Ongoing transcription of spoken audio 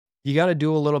you got to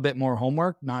do a little bit more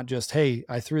homework, not just, hey,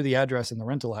 I threw the address in the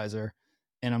rentalizer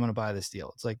and I'm going to buy this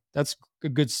deal. It's like, that's a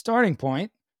good starting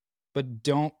point, but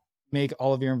don't make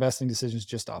all of your investing decisions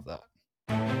just off that.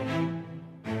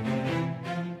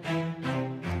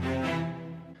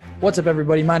 What's up,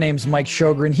 everybody? My name's Mike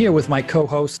Sjogren, here with my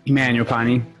co-host, Emmanuel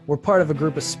Pani. We're part of a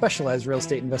group of specialized real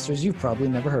estate investors you've probably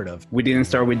never heard of. We didn't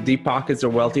start with deep pockets or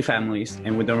wealthy families,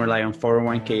 and we don't rely on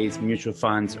 401ks, mutual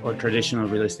funds, or traditional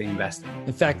real estate investing.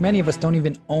 In fact, many of us don't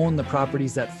even own the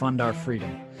properties that fund our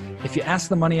freedom. If you ask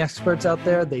the money experts out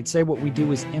there, they'd say what we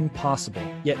do is impossible,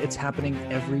 yet it's happening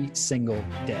every single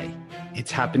day.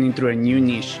 It's happening through a new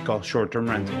niche called short-term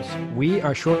rentals. We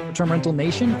are Short-Term Rental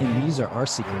Nation, and these are our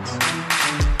secrets.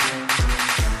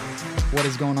 What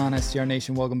is going on, STR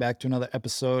Nation? Welcome back to another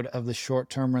episode of the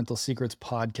Short-Term Rental Secrets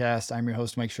podcast. I'm your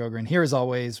host, Mike Sjogren, here as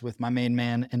always with my main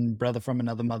man and brother from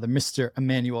another mother, Mr.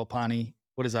 Emmanuel Pani.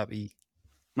 What is up, E?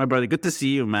 My brother, good to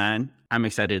see you, man. I'm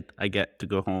excited I get to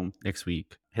go home next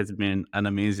week. It has been an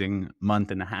amazing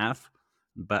month and a half.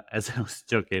 But as I was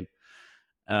joking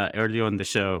earlier on the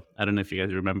show, I don't know if you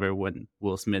guys remember when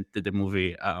Will Smith did the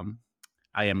movie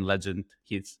I Am Legend.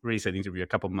 He's released an interview a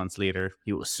couple months later.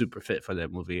 He was super fit for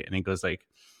that movie. And he goes like,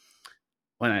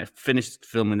 when I finished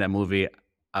filming that movie,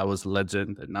 I was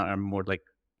legend, and now I'm more like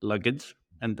luggage.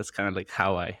 And that's kind of like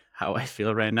how I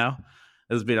feel right now.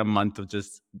 It's been a month of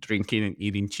just drinking and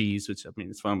eating cheese, which I mean,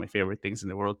 it's one of my favorite things in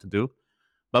the world to do.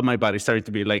 But my body started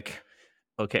to be like,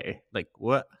 okay, like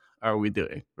what are we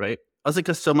doing, right? Also,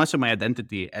 because so much of my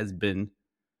identity has been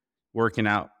working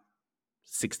out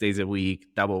 6 days a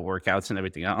week, double workouts and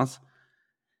everything else.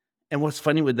 And what's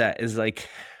funny with that is like,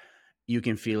 you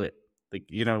can feel it. Like,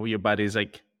 you know, your body's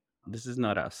like, this is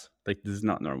not us. Like, this is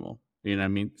not normal. You know what I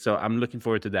mean? So I'm looking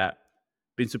forward to that.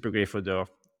 Been super grateful though.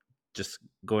 Just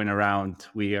going around.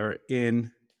 We are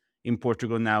in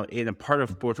Portugal now, in a part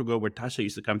of Portugal where Tasha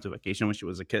used to come to vacation when she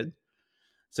was a kid.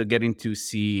 So getting to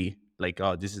see like,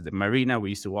 oh, this is the marina. We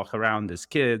used to walk around as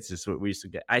kids. This is where we used to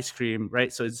get ice cream,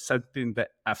 right? So it's something that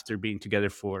after being together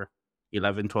for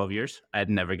 11, 12 years, I had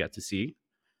never got to see.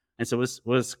 And so it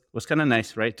was kind of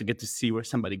nice, right? To get to see where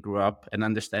somebody grew up and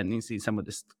understanding, seeing some of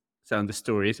the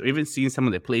stories, or even seeing some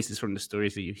of the places from the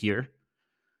stories that you hear.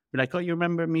 You're like, oh, you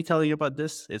remember me telling you about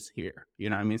this? It's here. You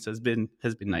know what I mean? So has been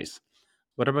nice.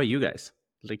 What about you guys?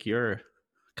 Like, you're a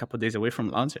couple of days away from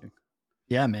launching.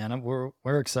 Yeah, man,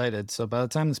 we're excited. So by the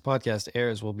time this podcast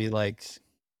airs, we'll be like,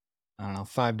 I don't know,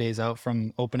 5 days out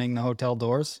from opening the hotel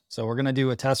doors. So we're going to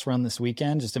do a test run this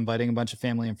weekend, just inviting a bunch of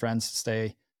family and friends to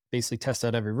stay, basically test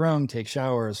out every room, take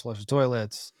showers, flush the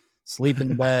toilets, sleep in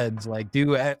the beds, like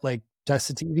test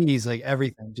the TVs, like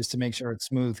everything, just to make sure it's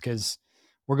smooth. Because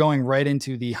we're going right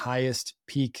into the highest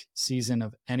peak season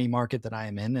of any market that I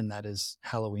am in, and that is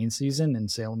Halloween season in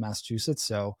Salem, Massachusetts.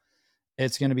 So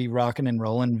it's going to be rocking and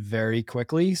rolling very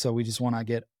quickly. So we just want to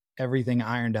get everything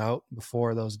ironed out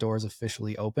before those doors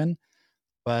officially open.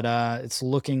 But it's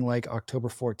looking like October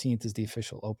 14th is the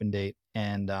official open date,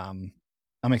 and I'm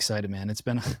excited, man. It's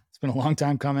been a long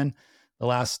time coming. The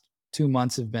last 2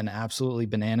 months have been absolutely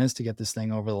bananas to get this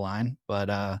thing over the line,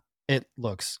 but it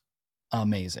looks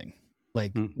amazing,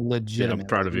 like legitimate. Yeah, I'm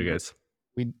proud of you guys.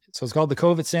 So it's called the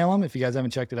Cove at Salem. If you guys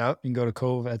haven't checked it out, you can go to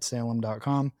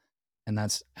coveatsalem.com, and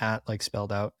that's at like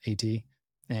spelled out AT,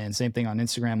 and same thing on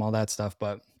Instagram, all that stuff.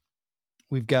 But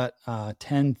we've got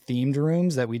 10 themed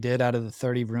rooms that we did out of the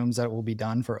 30 rooms that will be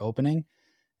done for opening,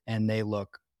 and they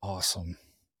look awesome.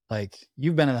 Like,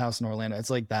 you've been in the house in Orlando. It's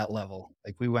like that level.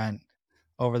 Like, we went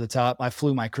over the top. I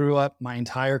flew my crew up, my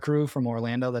entire crew from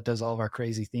Orlando that does all of our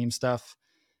crazy theme stuff.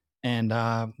 And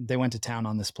they went to town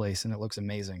on this place, and it looks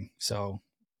amazing. So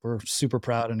we're super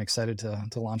proud and excited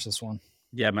to launch this one.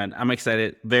 Yeah, man, I'm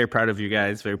excited. Very proud of you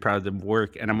guys. Very proud of the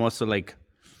work. And I'm also like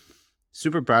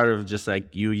super proud of just like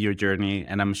your journey.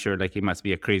 And I'm sure like it must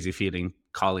be a crazy feeling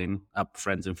calling up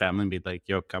friends and family and be like,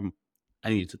 yo, come, I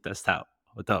need to test out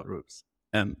hotel rooms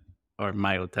or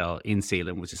my hotel in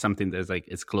Salem, which is something that's like,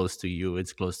 it's close to you.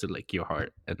 It's close to like your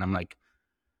heart. And I'm like,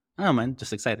 oh man,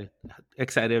 just excited,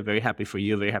 very happy for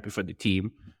you, very happy for the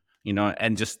team, you know,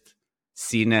 and just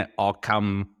seeing it all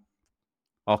come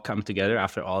together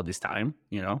after all this time,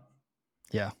 you know.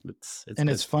 Yeah,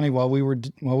 it's funny, while we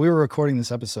were recording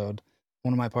this episode,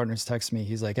 one of my partners texted me.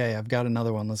 He's like, hey, I've got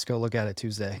another one, let's go look at it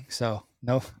Tuesday. So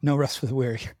no rest for the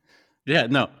weary. Yeah,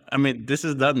 no, I mean, this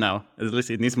is done now. At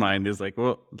least in his mind is like,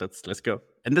 well, let's go.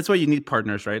 And that's why you need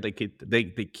partners, right? Like they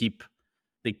keep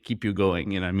you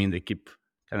going, you know what I mean? They keep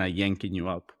kind of yanking you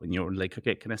up when you're like,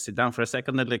 okay, can I sit down for a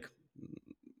second? They're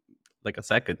like a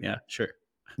second. Yeah, sure.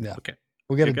 Yeah. Okay.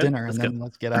 We'll get a dinner and then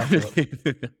let's get after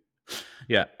it.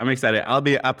 Yeah, I'm excited. I'll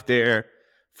be up there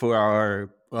for our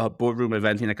boardroom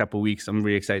event in a couple of weeks. I'm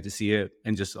really excited to see it,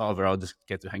 and just overall just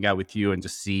get to hang out with you and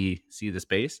just see the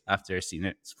space after I've seen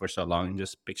it for so long, and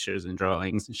just pictures and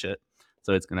drawings and shit.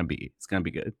 So it's gonna be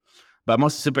good. But I'm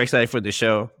also super excited for the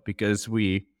show because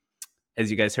we, as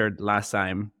you guys heard last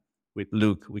time with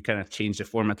Luke, we kind of changed the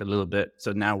format a little bit.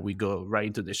 So now we go right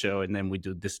into the show, and then we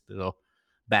do this little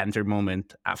banter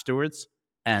moment afterwards.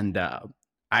 And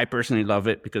I personally love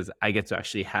it because I get to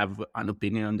actually have an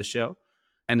opinion on the show,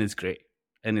 and it's great.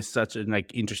 And it's such a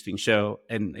like interesting show,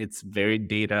 and it's very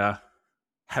data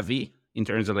heavy in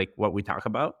terms of like what we talk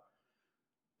about.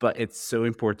 But it's so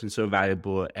important, so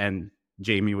valuable, and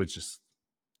Jamie was just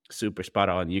super spot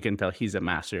on. You can tell he's a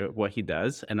master of what he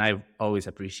does, and I always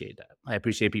appreciate that. I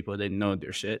appreciate people that know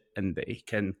their shit and they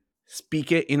can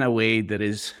speak it in a way that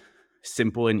is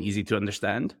simple and easy to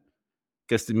understand.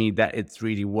 Because to me, that it's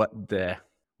really what the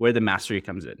where the mastery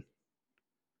comes in.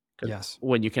 Because Yes.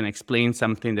 when you can explain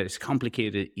something that is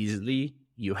complicated easily,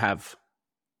 you have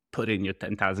put in your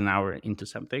 10,000 hour into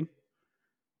something.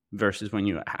 Versus when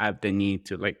you have the need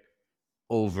to like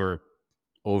over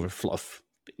over fluff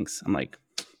things. I'm like,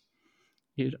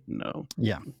 you don't know.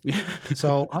 Yeah.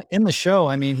 So in the show,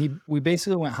 I mean, we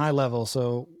basically went high level.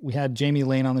 So we had Jamie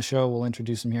Lane on the show. We'll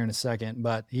introduce him here in a second,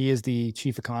 but he is the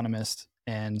chief economist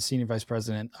and senior vice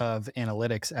president of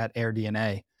analytics at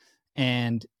AirDNA,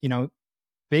 and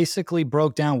basically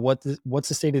broke down what's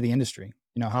the state of the industry.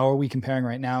 How are we comparing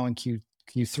right now in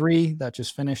Q3 that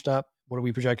just finished up? What do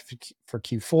we project for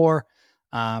Q4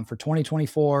 for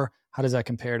 2024? How does that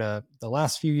compare to the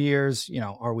last few years?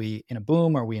 Are we in a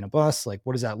boom? Are we in a bust? Like,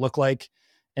 what does that look like?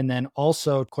 And then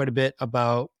also quite a bit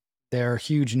about their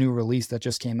huge new release that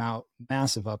just came out,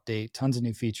 massive update, tons of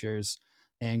new features,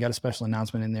 and got a special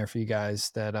announcement in there for you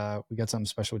guys that we got something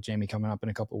special with Jamie coming up in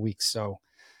a couple of weeks. So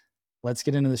let's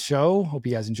get into the show. Hope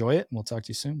you guys enjoy it, and we'll talk to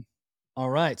you soon. All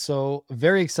right. So,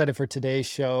 very excited for today's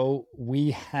show.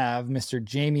 We have Mr.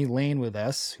 Jamie Lane with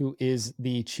us, who is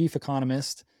the chief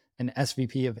economist and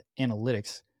SVP of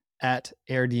analytics at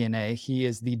AirDNA. He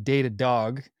is the data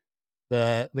dog,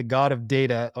 the god of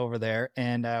data over there.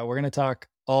 And we're going to talk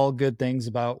all good things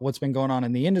about what's been going on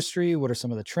in the industry, what are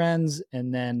some of the trends,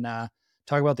 and then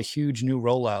talk about the huge new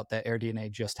rollout that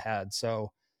AirDNA just had.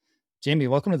 So, Jamie,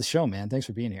 welcome to the show, man. Thanks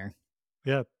for being here.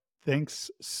 Yeah. Thanks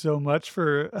so much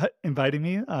for inviting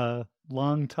me.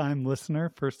 Long time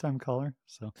listener, first time caller.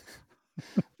 So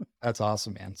That's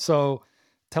awesome, man. So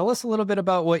tell us a little bit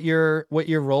about what your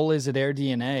role is at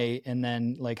AirDNA, and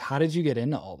then like how did you get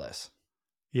into all this?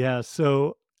 yeah.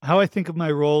 So how I think of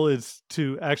my role is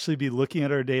to actually be looking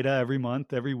at our data every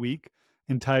month, every week,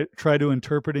 and try to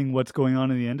interpreting what's going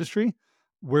on in the industry,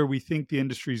 where we think the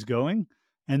industry is going,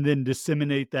 and then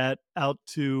disseminate that out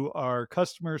to our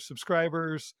customers,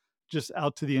 subscribers, just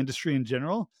out to the industry in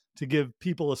general to give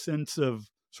people a sense of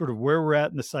sort of where we're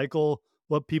at in the cycle,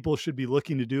 what people should be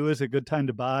looking to do. Is a good time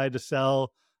to buy, to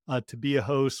sell, to be a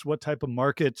host? What type of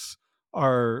markets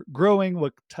are growing?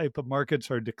 What type of markets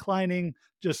are declining?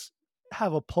 Just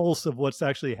have a pulse of what's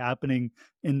actually happening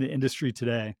in the industry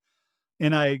today.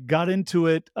 And I got into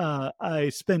it. I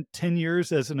spent 10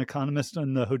 years as an economist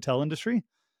in the hotel industry.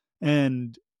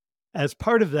 And as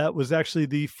part of that was actually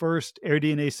the first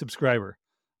AirDNA subscriber.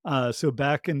 So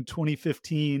back in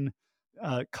 2015,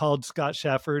 called Scott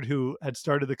Shafford, who had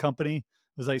started the company,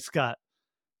 was like, Scott,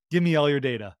 give me all your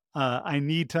data. I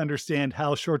need to understand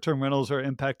how short-term rentals are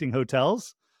impacting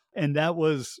hotels. And that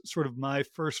was sort of my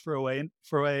first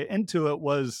foray into it,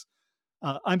 was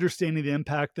understanding the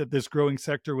impact that this growing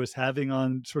sector was having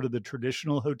on sort of the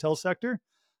traditional hotel sector,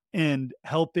 and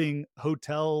helping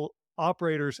hotel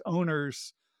operators,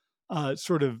 owners,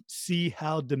 sort of see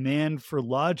how demand for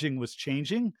lodging was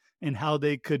changing and how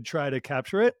they could try to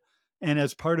capture it. And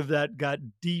as part of that, got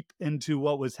deep into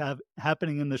what was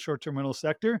happening in the short-term rental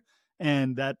sector,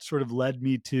 and that sort of led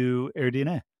me to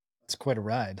AirDNA. It's quite a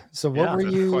ride. So what Yeah, were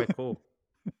that's you quite cool.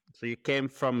 So you came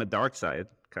from the dark side,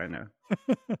 kind of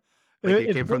like you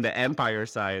It's came from the empire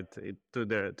side to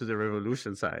the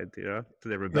revolution side, to the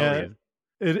yeah, rebellion.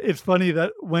 it's funny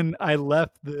that when I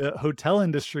left the hotel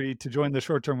industry to join the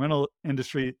short-term rental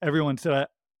industry, everyone said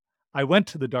I went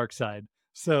to the dark side.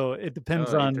 So it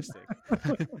depends Oh, on interesting.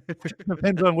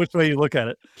 depends on which way you look at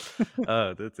it.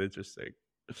 Oh, that's interesting.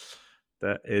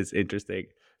 That is interesting.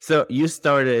 So you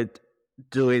started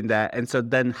doing that, and so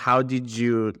then how did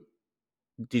you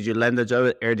land the job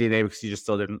at AirDNA because you just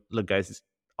told them, look, guys,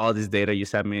 all this data you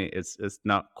sent me is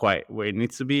not quite where it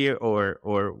needs to be, or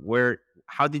where?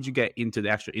 How did you get into the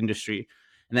actual industry?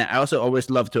 And then I also always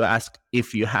love to ask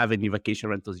if you have any vacation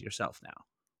rentals yourself now.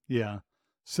 Yeah.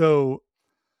 So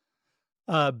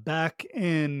back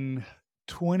in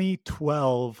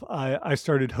 2012, I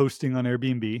started hosting on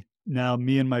Airbnb. Now,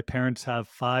 me and my parents have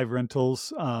 5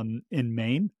 rentals, in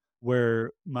Maine,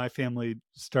 where my family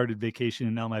started vacation,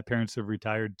 and now my parents have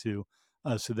retired too.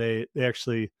 So they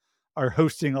actually are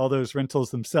hosting all those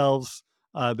rentals themselves.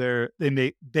 They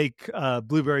make bake,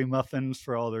 blueberry muffins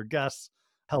for all their guests,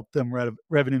 help them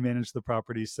revenue manage the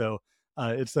property. So,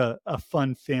 it's a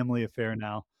fun family affair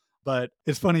now. But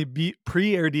it's funny,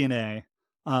 pre-AirDNA,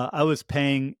 I was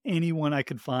paying anyone I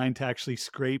could find to actually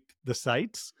scrape the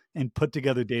sites and put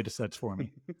together data sets for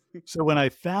me. So when I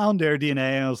found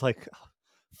AirDNA, I was like, "Oh,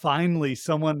 finally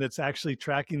someone that's actually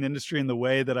tracking the industry in the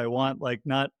way that I want, like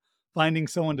not finding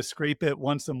someone to scrape it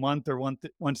once a month or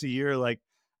once a year, like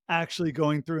actually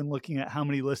going through and looking at how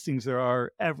many listings there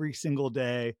are every single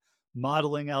day,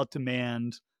 modeling out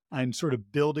demand and sort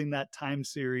of building that time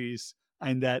series.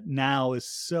 And that now is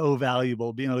so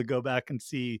valuable, being able to go back and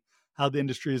see how the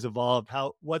industry has evolved,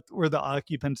 what were the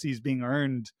occupancies being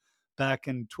earned back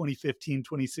in 2015,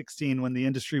 2016 when the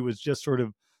industry was just sort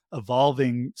of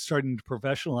evolving, starting to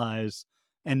professionalize.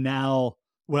 And now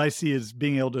what I see is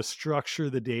being able to structure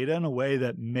the data in a way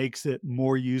that makes it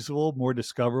more usable, more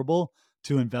discoverable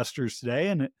to investors today.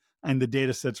 And the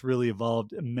data sets really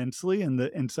evolved immensely, and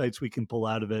the insights we can pull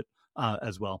out of it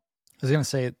as well. I was gonna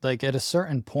say, like, at a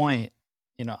certain point,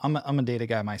 I'm a data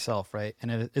guy myself, right?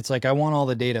 And it's like I want all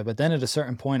the data, but then at a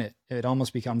certain point, it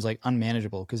almost becomes like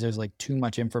unmanageable because there's like too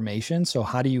much information. So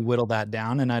how do you whittle that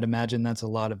down? And I'd imagine that's a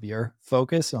lot of your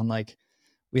focus on like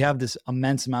we have this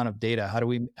immense amount of data. How do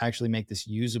we actually make this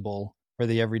usable for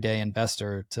the everyday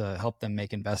investor to help them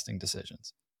make investing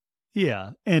decisions?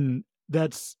 Yeah, and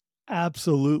that's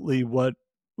absolutely what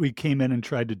we came in and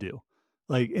tried to do.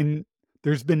 And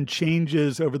there's been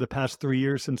changes over the past 3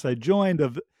 years since I joined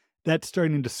of that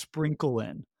starting to sprinkle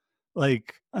in.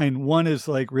 And one is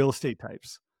like real estate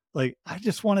types. I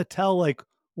just wanna tell,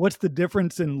 what's the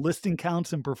difference in listing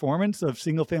counts and performance of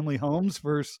single family homes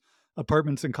versus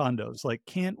apartments and condos?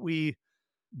 Can't we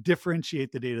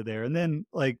differentiate the data there? And then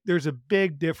there's a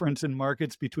big difference in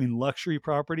markets between luxury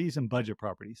properties and budget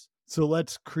properties. So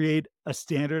let's create a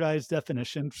standardized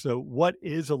definition. So what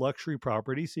is a luxury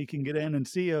property? So you can get in and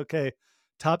see, okay,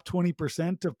 top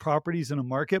 20% of properties in a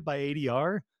market by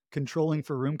ADR, controlling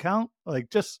for room count,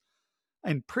 just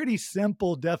and pretty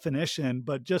simple definition,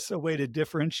 but just a way to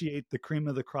differentiate the cream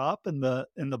of the crop and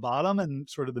the bottom and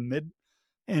sort of the mid,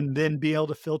 and then be able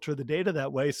to filter the data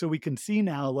that way. So we can see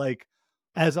now,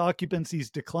 as occupancies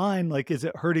decline, is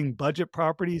it hurting budget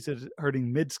properties? Is it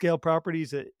hurting mid-scale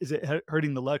properties? Is it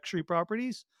hurting the luxury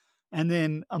properties? And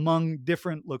then among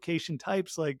different location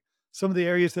types, some of the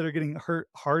areas that are getting hurt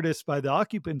hardest by the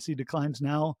occupancy declines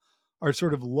now are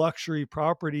sort of luxury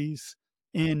properties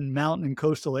in mountain and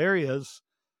coastal areas.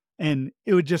 And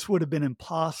would have been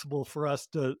impossible for us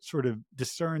to sort of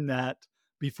discern that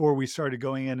before we started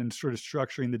going in and sort of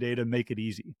structuring the data, make it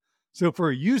easy. So for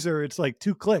a user, it's like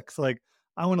 2 clicks.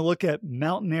 I want to look at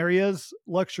mountain areas,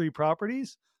 luxury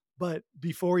properties, but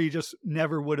before you just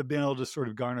never would have been able to sort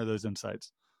of garner those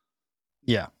insights.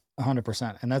 Yeah,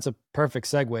 100%. And that's a perfect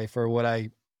segue for what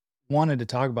I wanted to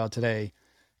talk about today.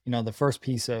 The first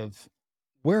piece of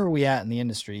where are we at in the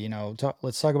industry?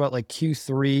 Let's talk about like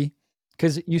Q3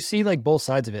 because you see like both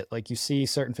sides of it. Like you see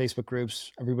certain Facebook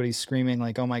groups, everybody's screaming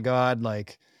like, "Oh my god,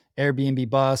 like Airbnb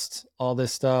bust, all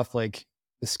this stuff, like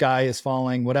the sky is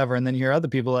falling, whatever." And then you hear other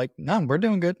people like, "No, we're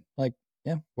doing good. Like,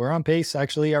 yeah, we're on pace.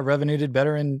 Actually, our revenue did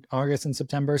better in August and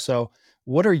September." So,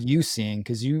 what are you seeing?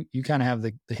 Because you kind of have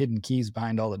the hidden keys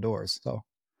behind all the doors. So,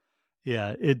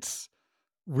 Yeah, it's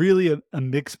really a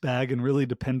mixed bag and really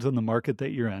depends on the market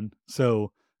that you're in.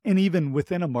 So, and even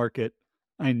within a market,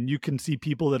 and you can see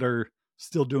people that are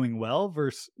still doing well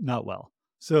versus not well.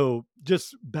 So,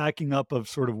 just backing up of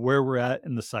sort of where we're at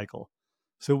in the cycle.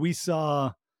 So, we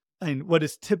saw, and what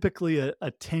is typically a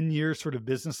 10-year sort of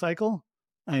business cycle,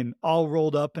 and all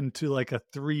rolled up into like a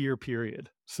 3-year period.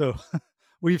 So,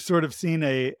 we've sort of seen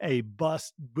a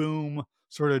bust boom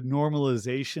sort of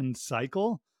normalization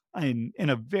cycle in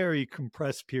a very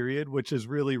compressed period, which has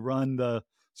really run the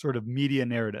sort of media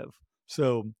narrative.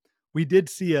 So we did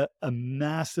see a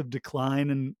massive decline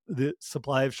in the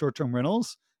supply of short-term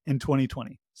rentals in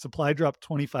 2020. Supply dropped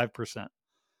 25%.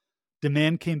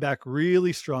 Demand came back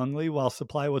really strongly while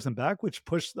supply wasn't back, which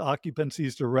pushed the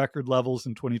occupancies to record levels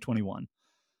in 2021.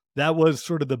 That was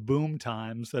sort of the boom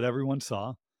times that everyone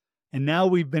saw. And now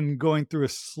we've been going through a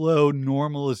slow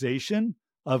normalization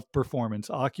of performance.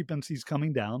 Occupancy's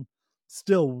coming down,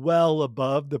 still well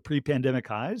above the pre-pandemic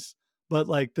highs, but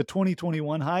like the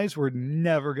 2021 highs were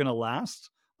never going to last.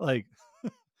 Like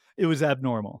it was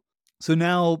abnormal. So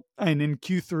now, and in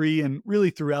Q3 and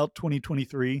really throughout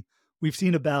 2023, we've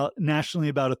seen nationally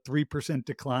about a 3%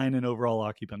 decline in overall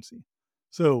occupancy.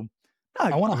 So I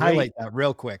not want to highlight great. that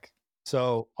real quick.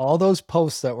 So all those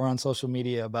posts that were on social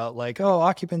media about like, oh,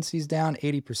 occupancy's down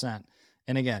 80%.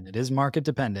 And again, it is market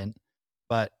dependent,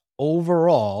 but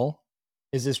overall,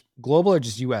 is this global or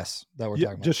just US that we're Yeah,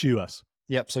 talking about? just US.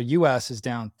 Yep. So US is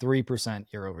down 3%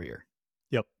 year over year.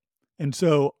 Yep. And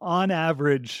so on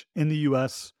average in the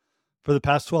US for the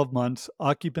past 12 months,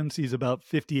 occupancy is about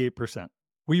 58%.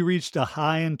 We reached a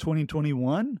high in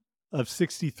 2021 of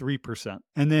 63%.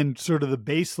 And then sort of the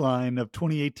baseline of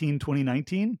 2018,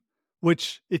 2019,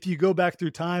 which if you go back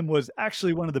through time was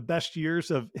actually one of the best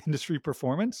years of industry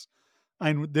performance.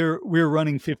 And we're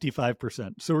running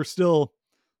 55%. So we're still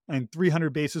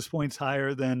 300 basis points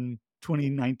higher than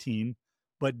 2019,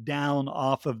 but down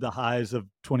off of the highs of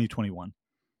 2021.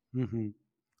 Hmm.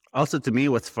 Also, to me,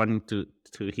 what's fun to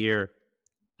hear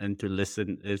and to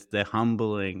listen is the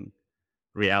humbling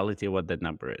reality of what that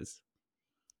number is,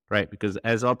 right? Because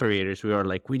as operators, we are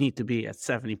like, we need to be at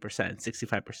 70%,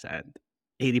 65%,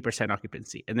 80%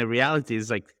 occupancy. And the reality is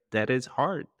like, that is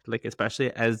hard. Like,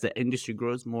 especially as the industry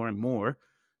grows more and more,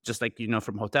 just like,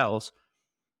 from hotels,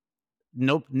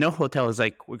 no hotel is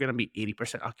like, we're going to be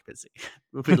 80% occupancy.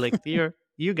 We'll be like,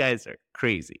 you guys are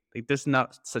crazy. Like, there's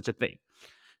not such a thing.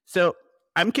 So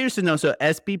I'm curious to know, so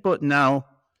as people now,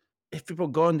 if people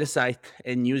go on the site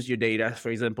and use your data, for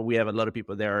example, we have a lot of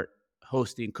people that are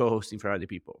co-hosting for other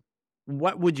people.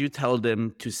 What would you tell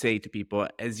them to say to people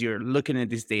as you're looking at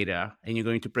this data and you're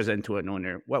going to present to an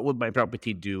owner? What would my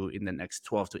property do in the next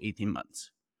 12 to 18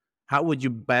 months? How would you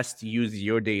best use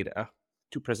your data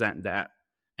to present that?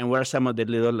 And what are some of the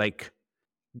little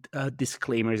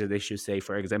disclaimers that they should say?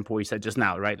 For example, we said just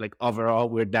now, right? Like overall,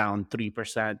 we're down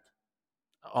 3%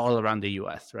 all around the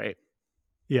US, right?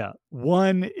 Yeah.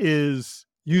 One is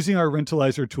using our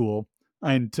rentalizer tool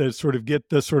and to sort of get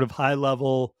the sort of high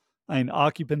level and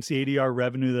occupancy ADR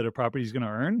revenue that a property is going to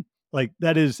earn. Like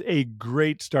that is a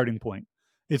great starting point.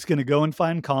 It's going to go and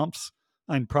find comps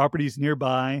on properties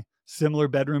nearby, similar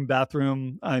bedroom,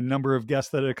 bathroom, number of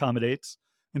guests that it accommodates,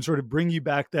 and sort of bring you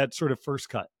back that sort of first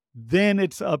cut. Then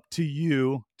it's up to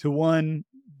you to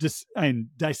and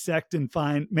dissect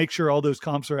and make sure all those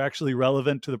comps are actually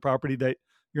relevant to the property that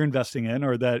you're investing in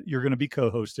or that you're going to be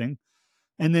co-hosting.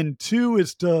 And then two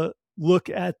is to look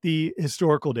at the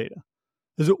historical data.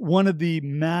 Is it one of the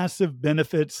massive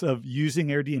benefits of using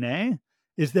AirDNA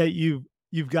is that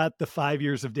you've got the 5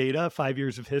 years of data, 5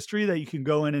 years of history that you can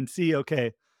go in and see,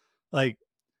 okay, like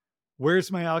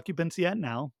where's my occupancy at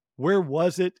now? Where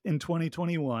was it in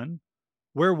 2021?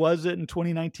 Where was it in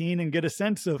 2019? And get a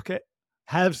sense of, okay,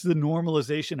 has the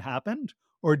normalization happened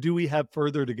or do we have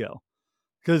further to go?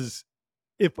 Because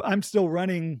if I'm still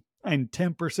running and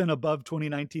 10% above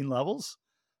 2019 levels,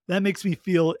 that makes me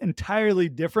feel entirely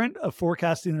different of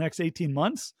forecasting the next 18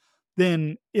 months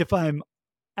than if I'm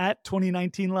at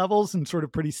 2019 levels and sort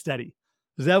of pretty steady.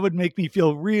 Because that would make me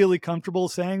feel really comfortable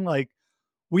saying, like,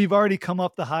 we've already come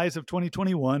off the highs of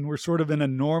 2021. We're sort of in a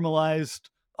normalized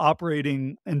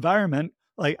operating environment.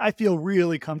 Like, I feel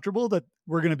really comfortable that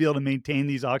we're going to be able to maintain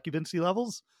these occupancy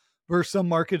levels versus some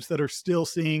markets that are still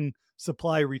seeing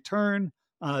supply return,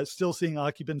 still seeing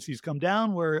occupancies come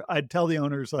down, where I'd tell the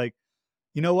owners, like,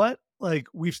 you know what? Like,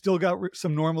 we've still got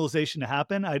some normalization to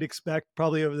happen. I'd expect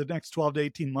probably over the next 12 to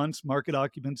 18 months, market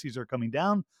occupancies are coming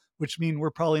down, which mean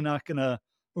we're probably going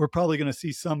to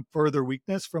see some further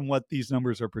weakness from what these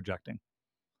numbers are projecting.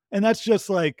 And that's just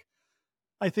like,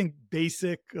 I think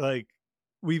basic, like,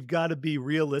 we've got to be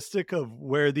realistic of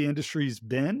where the industry's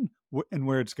been and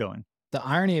where it's going. The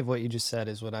irony of what you just said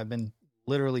is what I've been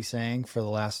literally saying for the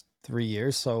last 3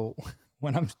 years. So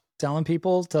when I'm telling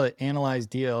people to analyze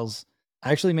deals,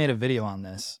 I actually made a video on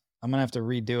this. I'm going to have to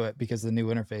redo it because of the new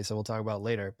interface that we'll talk about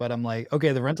later. But I'm like,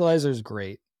 okay, the rentalizer is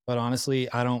great, but honestly,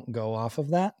 I don't go off of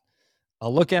that.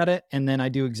 I'll look at it and then I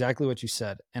do exactly what you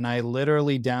said. And I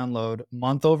literally download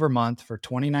month over month for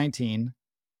 2019,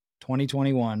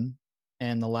 2021,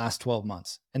 and the last 12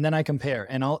 months. And then I compare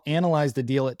and I'll analyze the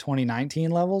deal at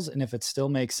 2019 levels. And if it still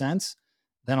makes sense,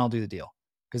 then I'll do the deal.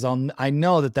 Because I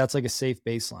know that that's like a safe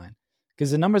baseline. Because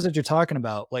the numbers that you're talking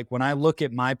about, like when I look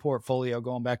at my portfolio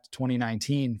going back to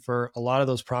 2019 for a lot of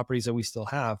those properties that we still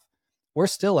have, we're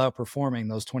still outperforming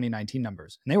those 2019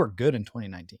 numbers. And they were good in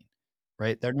 2019,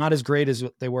 right? They're not as great as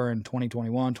they were in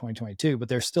 2021, 2022, but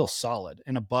they're still solid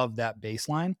and above that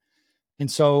baseline.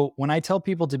 And so when I tell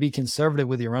people to be conservative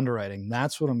with your underwriting,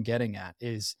 that's what I'm getting at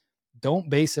is don't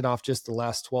base it off just the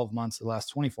last 12 months, the last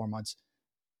 24 months.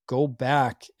 Go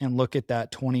back and look at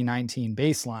that 2019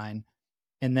 baseline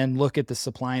and then look at the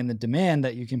supply and the demand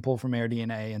that you can pull from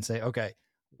AirDNA and say, okay,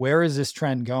 where is this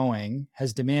trend going?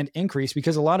 Has demand increased?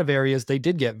 Because a lot of areas, they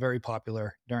did get very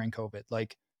popular during COVID.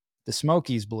 Like the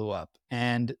Smokies blew up,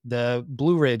 and the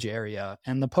Blue Ridge area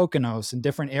and the Poconos and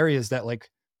different areas that like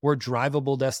were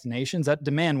drivable destinations, that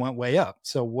demand went way up.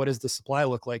 So what does the supply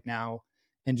look like now?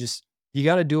 And just, you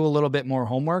got to do a little bit more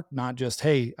homework, not just,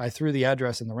 hey, I threw the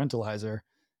address in the rentalizer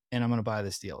and I'm going to buy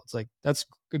this deal. It's like, that's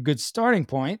a good starting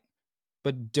point,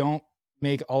 but don't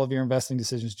make all of your investing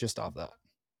decisions just off that.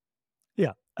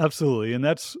 Yeah, absolutely. And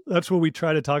that's what we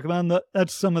try to talk about. And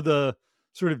that's some of the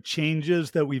sort of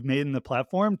changes that we've made in the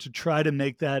platform to try to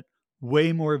make that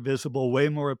way more visible, way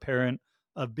more apparent,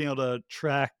 of being able to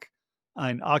track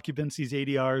on occupancies,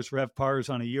 ADRs, RevPARs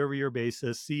on a year-over-year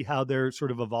basis, see how they're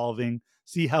sort of evolving,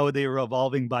 see how they are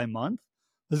evolving by month.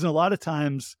 There's a lot of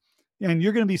times, and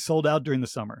you're going to be sold out during the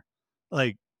summer.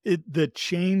 Like the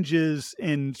changes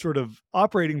in sort of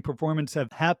operating performance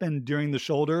have happened during the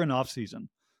shoulder and off season.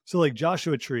 So like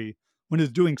Joshua Tree, when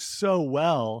it's doing so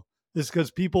well, is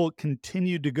because people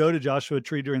continued to go to Joshua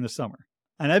Tree during the summer.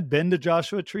 And I've been to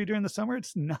Joshua Tree during the summer.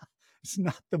 It's not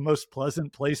the most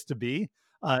pleasant place to be,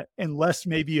 unless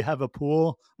maybe you have a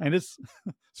pool. And it's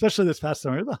especially this past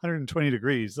summer, it's 120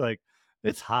 degrees. Like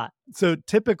it's hot. So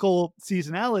typical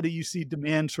seasonality, you see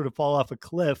demand sort of fall off a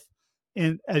cliff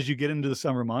as you get into the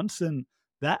summer months. And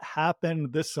that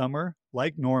happened this summer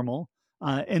like normal.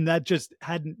 And that just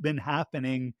hadn't been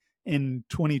happening in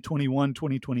 2021,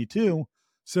 2022.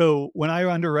 So when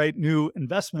I underwrite new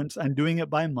investments, I'm doing it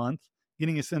by month,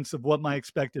 getting a sense of what my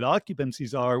expected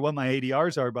occupancies are, what my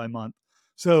ADRs are by month.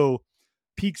 So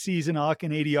peak season OCC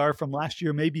and ADR from last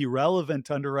year may be relevant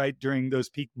to underwrite during those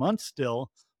peak months still,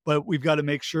 but we've got to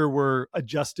make sure we're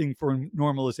adjusting for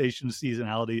normalization of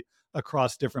seasonality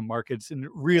across different markets. And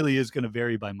it really is going to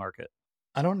vary by market.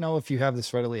 I don't know if you have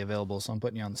this readily available, so I'm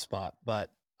putting you on the spot, but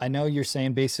I know you're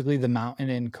saying basically the mountain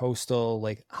and coastal,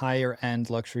 like higher end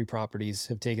luxury properties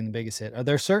have taken the biggest hit. Are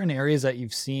there certain areas that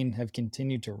you've seen have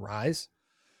continued to rise?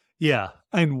 Yeah.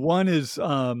 And one is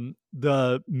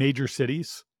the major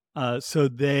cities. So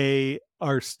they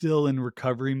are still in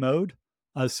recovery mode.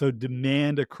 So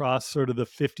demand across sort of the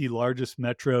 50 largest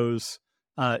metros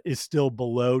is still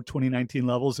below 2019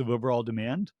 levels of overall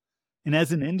demand. And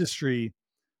as an industry,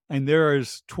 and there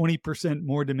is 20%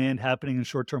 more demand happening in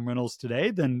short-term rentals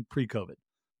today than pre-COVID.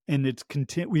 And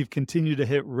we've continued to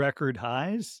hit record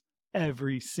highs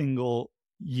every single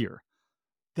year.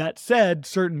 That said,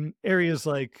 certain areas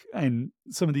like and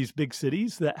some of these big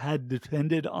cities that had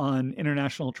depended on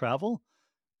international travel,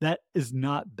 that is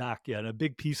not back yet. A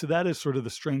big piece of that is sort of the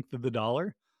strength of the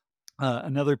dollar.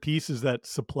 Another piece is that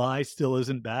supply still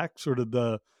isn't back, sort of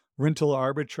the rental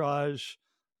arbitrage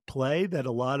play that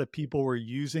a lot of people were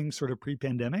using sort of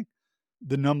pre-pandemic.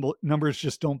 The numbers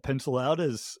just don't pencil out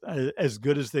as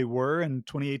good as they were in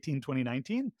 2018,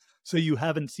 2019. So you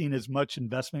haven't seen as much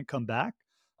investment come back.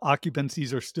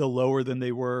 Occupancies are still lower than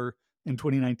they were in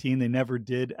 2019. They never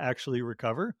did actually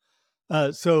recover.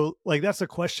 So like that's a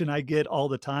question I get all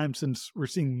the time, since we're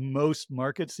seeing most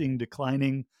markets seeing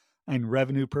declining and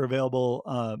revenue per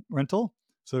available rental.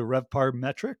 So RevPAR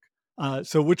metric.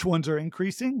 So which ones are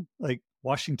increasing? Like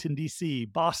Washington, D.C.,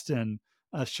 Boston,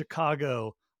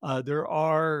 Chicago. There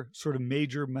are sort of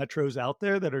major metros out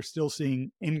there that are still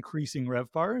seeing increasing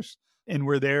RevPARs, and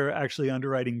where they're actually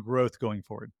underwriting growth going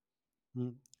forward.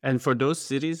 Mm. And for those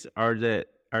cities, are the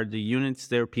units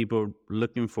there people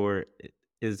looking for?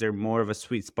 Is there more of a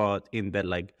sweet spot in that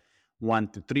like 1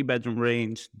 to 3 bedroom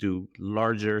range? Do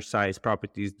larger size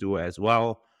properties do as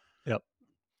well? Yep.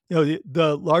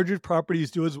 The larger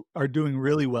properties are doing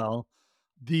really well.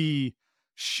 The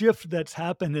shift that's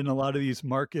happened in a lot of these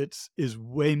markets is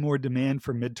way more demand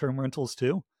for midterm rentals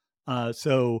too.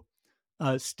 So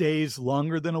stays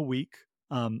longer than a week,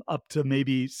 up to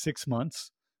maybe 6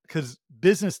 months, because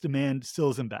business demand still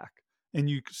isn't back. And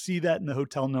you see that in the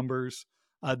hotel numbers,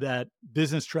 that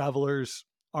business travelers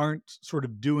aren't sort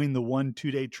of doing the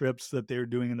 1-2 day trips that they were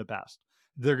doing in the past.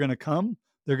 They're going to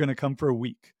come for a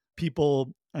week.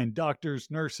 People and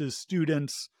doctors, nurses,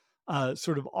 students,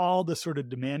 sort of all the sort of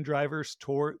demand drivers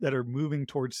that are moving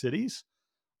towards cities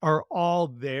are all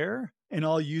there and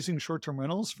all using short-term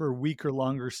rentals for week or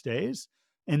longer stays.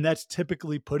 And that's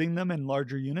typically putting them in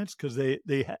larger units because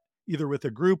either with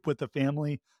a group, with a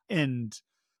family, and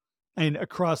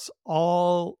across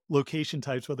all location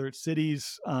types, whether it's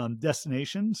cities,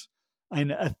 destinations.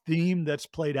 And a theme that's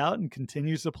played out and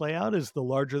continues to play out is the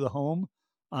larger the home,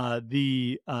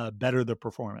 the better the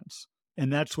performance.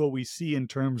 And that's what we see in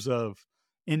terms of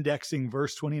indexing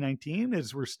versus 2019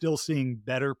 is we're still seeing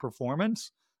better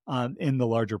performance in the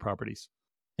larger properties.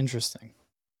 Interesting.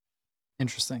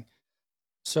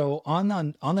 So on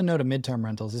the note of midterm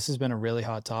rentals, this has been a really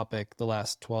hot topic the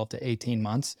last 12 to 18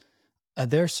 months. Are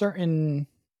there certain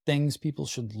things people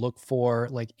should look for,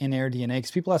 like in AirDNA?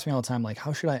 Because people ask me all the time, like,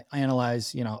 how should I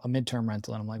analyze, a midterm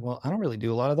rental? And I'm like, well, I don't really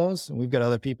do a lot of those. And we've got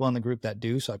other people in the group that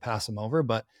do, so I pass them over.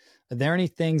 But are there any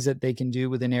things that they can do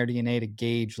within AirDNA to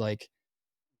gauge, like,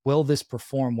 will this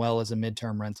perform well as a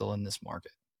midterm rental in this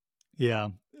market? Yeah.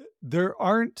 There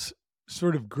aren't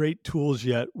sort of great tools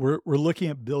yet. We're looking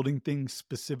at building things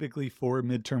specifically for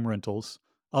midterm rentals.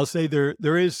 I'll say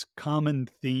there is common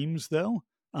themes though,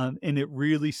 and it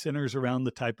really centers around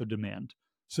the type of demand.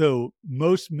 So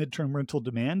most midterm rental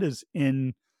demand is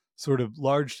in sort of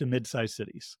large to mid-sized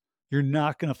cities. You're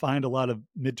not going to find a lot of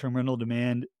midterm rental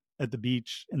demand at the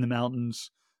beach in the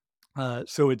mountains.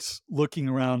 So it's looking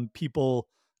around people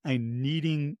and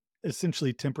needing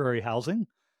essentially temporary housing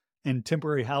and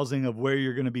temporary housing of where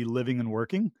you're going to be living and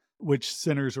working, which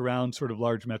centers around sort of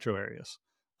large metro areas.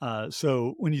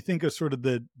 So when you think of sort of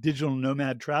the digital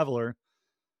nomad traveler,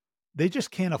 they just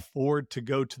can't afford to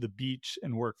go to the beach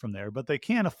and work from there, but they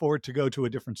can afford to go to a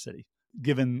different city,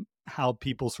 given how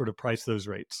people sort of price those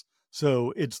rates.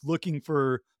 So it's looking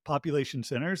for population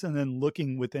centers and then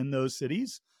looking within those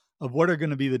cities of what are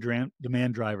going to be the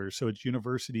demand drivers. So it's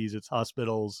universities, it's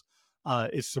hospitals,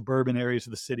 it's suburban areas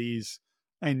of the cities,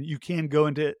 and you can go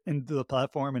into the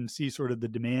platform and see sort of the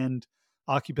demand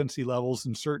occupancy levels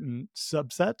in certain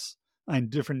subsets and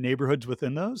different neighborhoods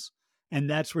within those, and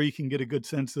that's where you can get a good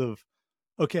sense of,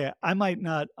 okay, I might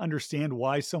not understand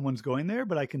why someone's going there,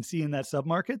 but I can see in that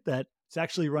submarket that it's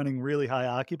actually running really high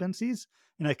occupancies.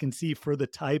 And I can see for the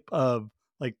type of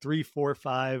like 3, 4,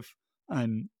 5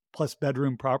 and plus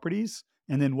bedroom properties,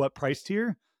 and then what price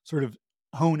tier, sort of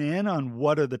hone in on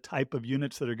what are the type of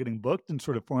units that are getting booked and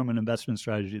sort of form an investment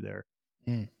strategy there.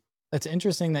 Mm. It's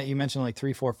interesting that you mentioned like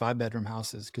 3, 4, 5 bedroom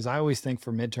houses because I always think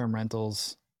for midterm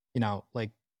rentals,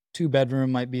 like 2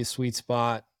 bedroom might be a sweet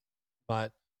spot,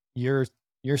 but you're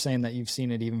you're saying that you've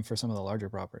seen it even for some of the larger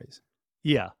properties.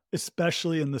 Yeah,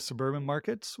 especially in the suburban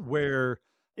markets where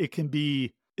it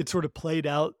sort of played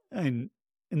out. And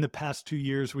in the past 2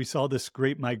 years, we saw this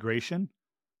great migration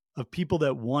of people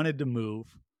that wanted to move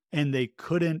and they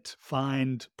couldn't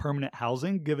find permanent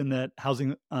housing given that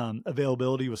housing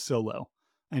availability was so low.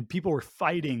 And people were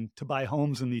fighting to buy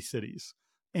homes in these cities.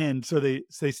 And so they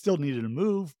still needed to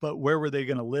move, but where were they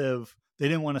going to live? They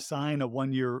didn't want to sign a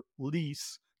 1 year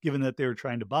lease given that they were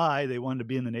trying to buy. They wanted to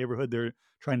be in the neighborhood they're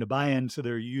trying to buy in. So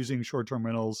they're using short term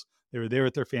rentals. They were there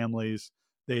with their families.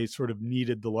 They sort of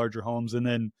needed the larger homes and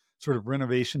then sort of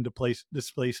renovation to place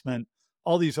displacement,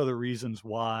 all these other reasons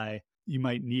why you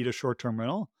might need a short term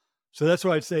rental. So that's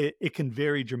why I'd say it can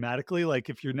vary dramatically. Like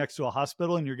if you're next to a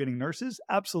hospital and you're getting nurses,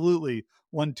 absolutely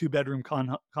 1, 2 bedroom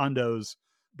condos.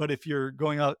 But if you're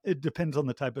going out, it depends on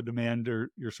the type of demand or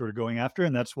you're sort of going after.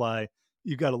 And that's why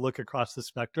you've got to look across the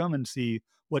spectrum and see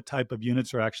what type of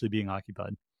units are actually being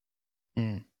occupied.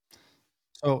 Mm.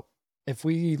 So if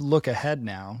we look ahead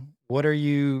now, what are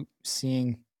you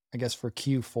seeing, I guess, for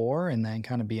Q4 and then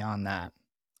kind of beyond that?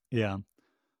 Yeah.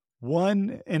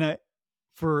 One, and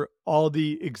for all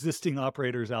the existing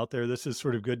operators out there, this is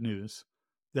sort of good news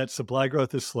that supply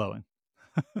growth is slowing.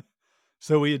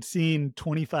 So we had seen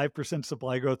 25%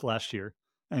 supply growth last year,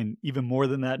 and even more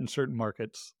than that in certain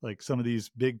markets. Like some of these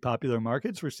big popular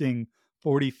markets, we're seeing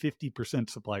 40,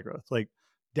 50% supply growth. Like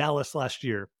Dallas last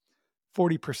year,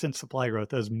 40% supply growth.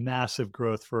 That was massive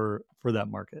growth for that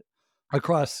market.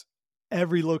 Across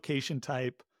every location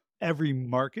type, every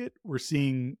market, we're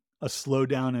seeing a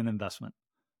slowdown in investment,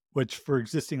 which for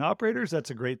existing operators, that's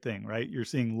a great thing, right? You're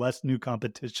seeing less new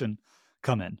competition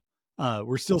come in.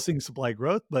 We're still seeing supply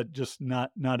growth, but just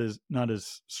not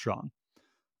as strong.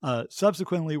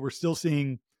 Subsequently, we're still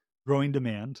seeing growing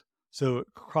demand. So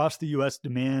across the U.S.,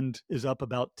 demand is up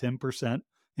about 10%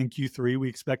 in Q3. We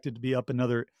expect it to be up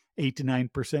another 8 to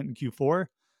 9% in Q4.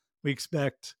 We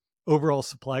expect overall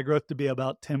supply growth to be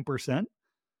about 10%.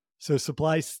 So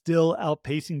supply still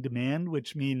outpacing demand,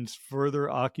 which means further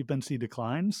occupancy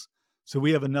declines. So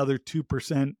we have another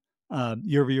 2%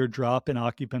 year-over-year drop in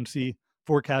occupancy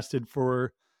forecasted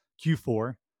for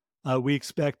Q4. We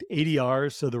expect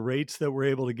ADRs, so the rates that we're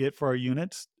able to get for our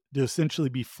units, to essentially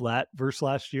be flat versus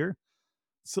last year.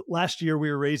 So last year we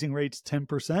were raising rates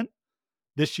 10%.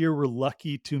 This year we're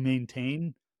lucky to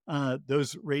maintain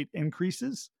those rate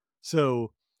increases.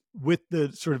 So with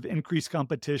the sort of increased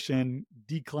competition,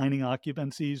 declining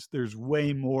occupancies, there's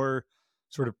way more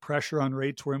sort of pressure on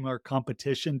rates, way more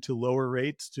competition to lower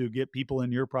rates to get people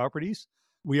in your properties.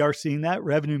 We are seeing that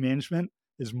revenue management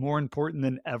is more important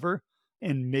than ever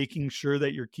in making sure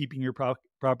that you're keeping your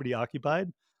property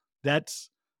occupied. That's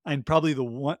And probably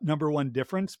the number one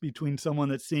difference between someone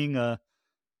that's seeing a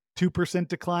 2%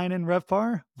 decline in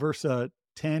RevPAR versus a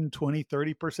 10, 20,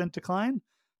 30% decline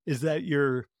is that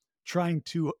you're trying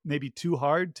to maybe too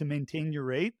hard to maintain your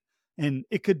rate. And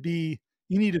it could be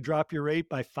you need to drop your rate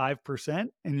by 5%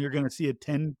 and you're going to see a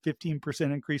 10, 15%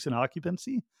 increase in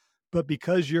occupancy. But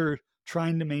because you're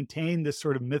trying to maintain this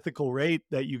sort of mythical rate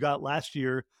that you got last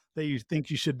year that you think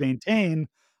you should maintain,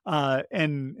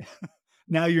 and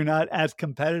now you're not as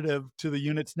competitive to the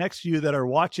units next to you that are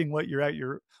watching what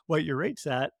your rate's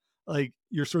at, like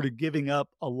you're sort of giving up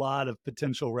a lot of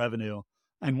potential revenue.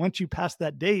 And once you pass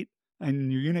that date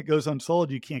and your unit goes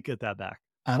unsold, you can't get that back.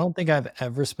 I don't think I've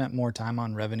ever spent more time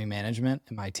on revenue management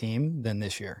in my team than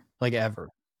this year, like ever,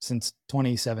 since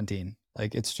 2017.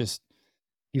 Like it's just,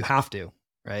 you have to,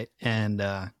 right?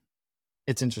 And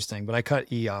it's interesting, but I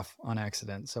cut E off on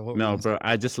accident. So what were you No, gonna say? bro,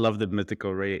 I just love the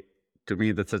mythical rate. To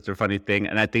me, that's such a funny thing.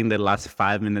 And I think the last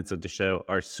 5 minutes of the show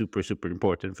are super, super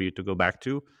important for you to go back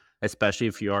to, especially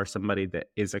if you are somebody that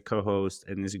is a co host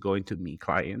and is going to meet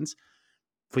clients,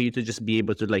 for you to just be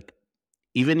able to, like,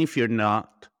 even if you're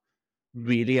not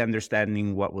really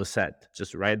understanding what was said,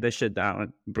 just write that shit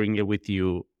down, bring it with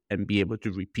you, and be able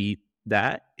to repeat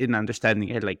that in understanding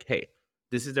it. Like, hey,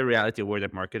 this is the reality of where the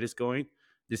market is going.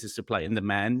 This is supply and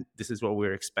demand. This is what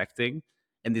we're expecting.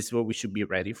 And this is what we should be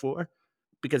ready for.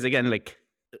 Because again, like,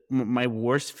 my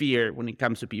worst fear when it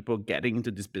comes to people getting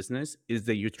into this business is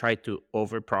that you try to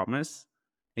overpromise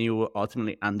and you will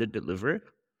ultimately underdeliver.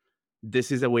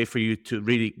 This is a way for you to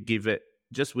really give it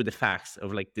just with the facts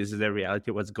of, like, this is the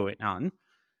reality of what's going on.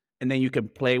 And then you can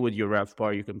play with your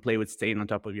RevPAR, you can play with staying on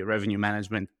top of your revenue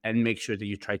management and make sure that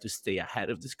you try to stay ahead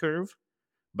of this curve.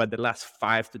 But the last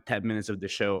 5 to 10 minutes of the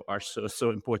show are so, so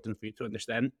important for you to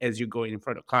understand as you're going in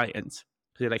front of clients.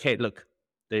 So you're like, hey, look,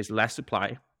 there's less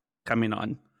supply coming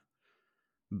on,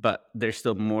 but there's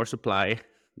still more supply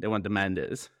than what demand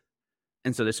is.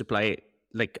 And so the supply,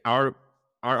 like, our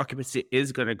occupancy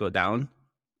is going to go down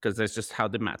because that's just how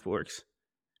the math works.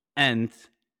 And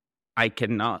I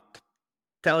cannot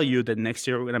tell you that next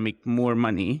year we're going to make more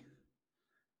money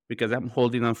because I'm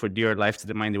holding on for dear life to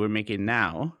the money that we're making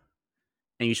now.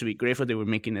 And you should be grateful that we're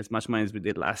making as much money as we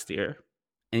did last year.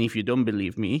 And if you don't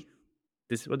believe me,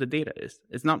 this is what the data is.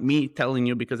 It's not me telling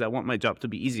you because I want my job to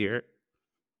be easier.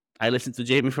 I listen to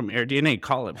Jamie from AirDNA,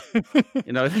 call him.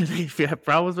 If you have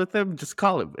problems with him, just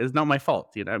call him. It's not my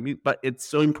fault, you know what I mean? But it's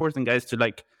so important, guys, to,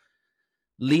 like,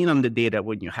 lean on the data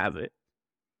when you have it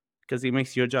because it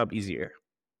makes your job easier.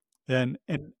 And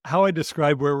how I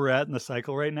describe where we're at in the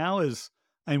cycle right now is,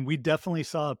 and we definitely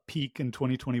saw a peak in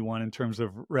 2021 in terms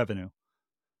of revenue.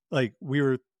 Like we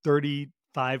were 35%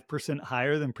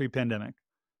 higher than pre-pandemic.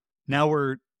 Now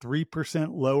we're 3%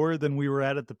 lower than we were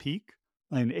at the peak.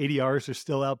 And ADRs are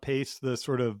still outpaced the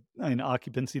sort of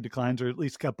occupancy declines, or at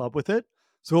least kept up with it.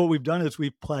 So what we've done is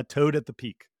we've plateaued at the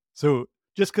peak. So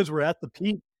just because we're at the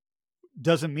peak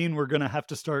doesn't mean we're going to have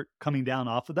to start coming down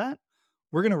off of that.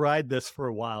 We're going to ride this for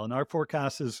a while. And our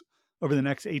forecast is over the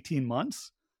next 18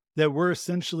 months that we're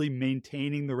essentially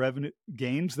maintaining the revenue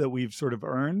gains that we've sort of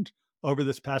earned over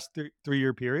this past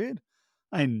 3-year period.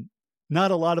 And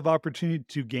not a lot of opportunity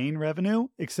to gain revenue,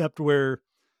 except where,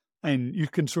 and you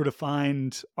can sort of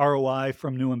find ROI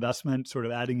from new investment, sort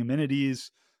of adding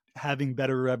amenities, having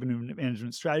better revenue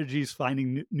management strategies,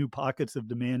 finding new pockets of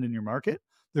demand in your market.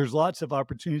 There's lots of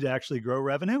opportunity to actually grow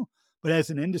revenue. But as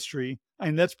an industry,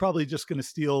 and that's probably just going to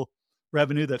steal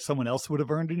revenue that someone else would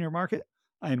have earned in your market,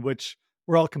 in which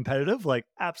we're all competitive, like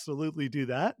absolutely do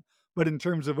that. But in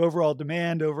terms of overall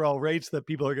demand, overall rates that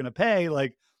people are going to pay,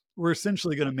 like we're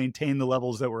essentially going to maintain the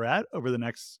levels that we're at over the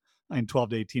next 12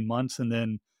 to 18 months. And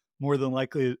then more than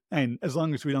likely, and as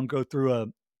long as we don't go through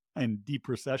a deep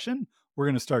recession, we're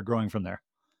going to start growing from there.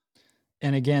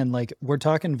 And again, like we're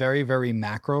talking very, very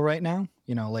macro right now,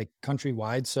 like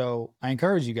countrywide. So I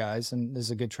encourage you guys, and this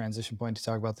is a good transition point to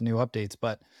talk about the new updates,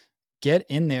 but get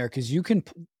in there because you can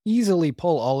easily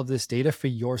pull all of this data for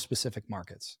your specific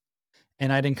markets.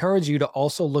 And I'd encourage you to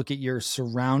also look at your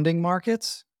surrounding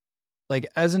markets. Like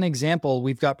as an example,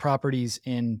 we've got properties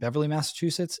in Beverly,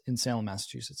 Massachusetts, and Salem,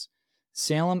 Massachusetts.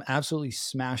 Salem absolutely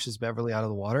smashes Beverly out of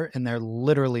the water, and they're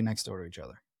literally next door to each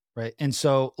other, right? And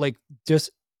so, like,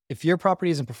 just if your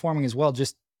property isn't performing as well,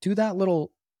 just do that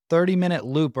little 30-minute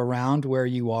loop around where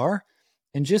you are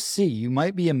and just see. You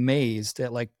might be amazed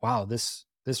at, like, wow, this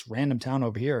random town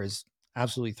over here is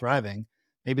absolutely thriving.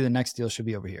 Maybe the next deal should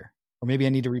be over here, or maybe I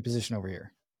need to reposition over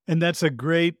here. And that's a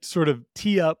great sort of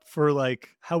tee up for like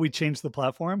how we changed the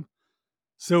platform.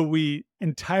 So we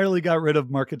entirely got rid of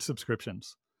market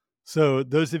subscriptions. So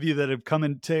those of you that have come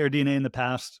into AirDNA in the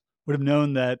past would have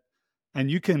known that, and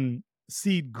you can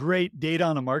see great data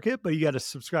on a market, but you got to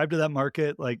subscribe to that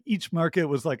market. Like each market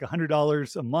was like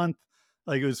 $100 a month.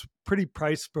 Like it was pretty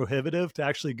price prohibitive to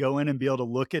actually go in and be able to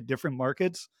look at different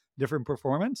markets, different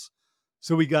performance.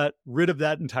 So we got rid of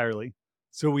that entirely.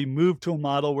 So we moved to a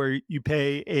model where you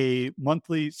pay a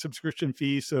monthly subscription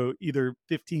fee. So either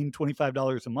 $15,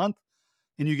 $25 a month,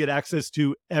 and you get access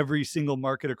to every single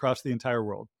market across the entire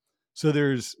world. So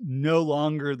there's no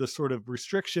longer the sort of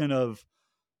restriction of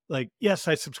like, yes,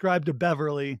 I subscribe to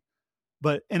Beverly,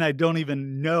 and I don't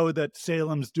even know that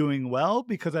Salem's doing well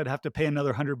because I'd have to pay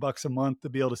another $100 a month to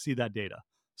be able to see that data.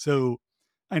 So,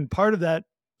 and part of that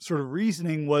sort of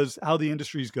reasoning was how the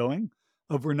industry's going.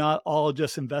 Of we're not all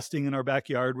just investing in our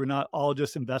backyard. We're not all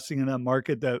just investing in a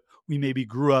market that we maybe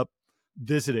grew up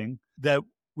visiting. That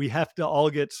we have to all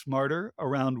get smarter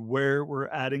around where we're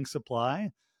adding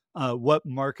supply, what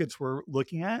markets we're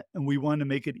looking at, and we want to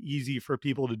make it easy for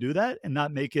people to do that and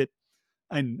not make it.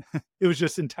 And it was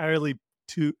just entirely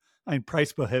too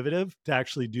price prohibitive to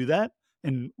actually do that.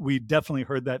 And we definitely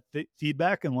heard that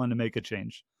feedback and wanted to make a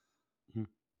change.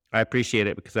 I appreciate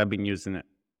it because I've been using it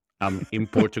in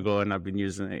Portugal, and I've been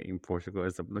using it in Portugal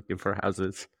as I'm looking for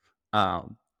houses,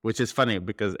 which is funny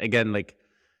because, again, like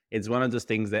it's one of those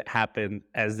things that happen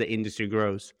as the industry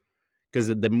grows. Because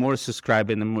the more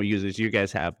subscribing, the more users you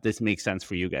guys have, this makes sense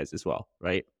for you guys as well,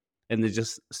 right? And there's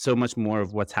just so much more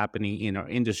of what's happening in our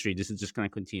industry. This is just going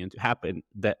to continue to happen.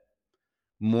 That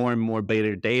more and more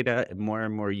better data and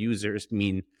more users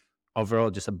mean overall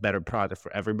just a better product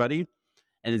for everybody.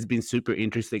 And it's been super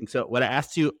interesting. So what I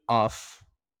asked you off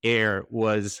air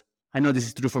was, I know this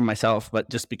is true for myself, but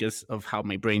just because of how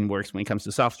my brain works when it comes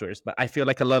to softwares, but I feel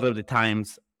like a lot of the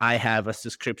times I have a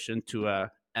subscription to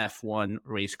a F1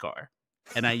 race car,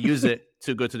 and I use it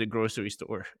to go to the grocery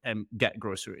store and get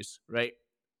groceries, right?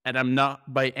 And I'm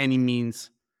not by any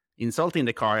means insulting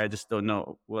the car. I just don't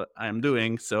know what I'm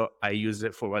doing. So I use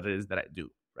it for what it is that I do,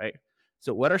 right?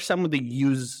 So what are some of the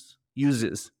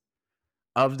uses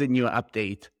of the new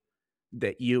update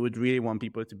that you would really want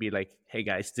people to be like, hey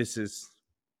guys, this is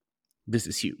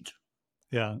huge?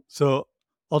 Yeah. So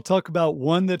I'll talk about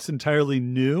one that's entirely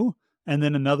new and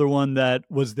then another one that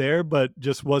was there, but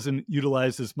just wasn't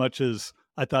utilized as much as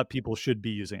I thought people should be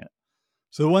using it.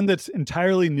 So the one that's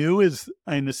entirely new is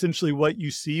essentially what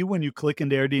you see when you click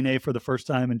into AirDNA for the first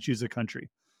time and choose a country.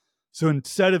 So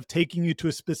instead of taking you to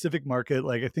a specific market,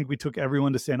 like I think we took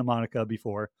everyone to Santa Monica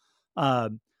before,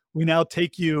 we now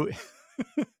take you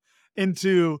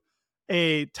into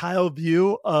a tile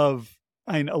view of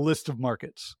a list of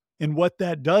markets. And what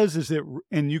that does is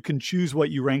and you can choose what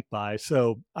you rank by.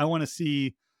 So I want to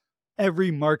see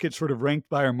every market sort of ranked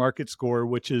by our market score,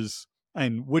 which is,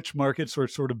 and which markets are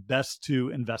sort of best to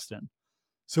invest in.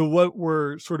 So what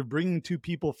we're sort of bringing to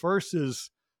people first is,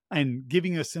 and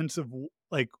giving a sense of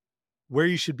like where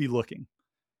you should be looking.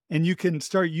 And you can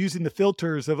start using the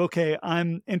filters of, okay,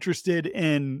 I'm interested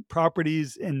in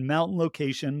properties in mountain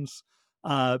locations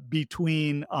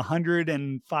between 100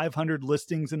 and 500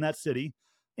 listings in that city.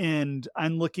 And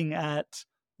I'm looking at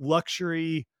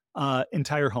luxury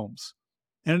entire homes.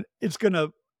 And it's going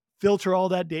to filter all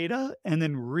that data and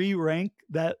then re-rank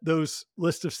those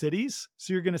list of cities.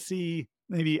 So you're going to see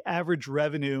maybe average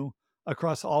revenue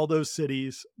across all those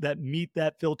cities that meet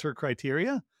that filter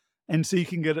criteria. And so you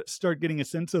can start getting a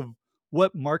sense of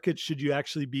what markets should you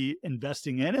actually be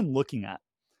investing in and looking at.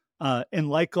 And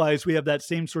likewise, we have that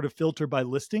same sort of filter by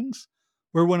listings,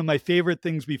 where one of my favorite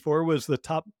things before was the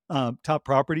top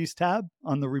properties tab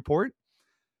on the report.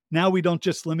 Now we don't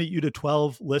just limit you to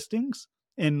 12 listings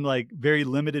and like very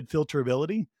limited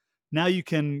filterability. Now you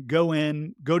can go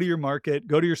to your market,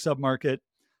 go to your submarket,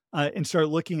 and start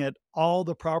looking at all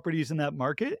the properties in that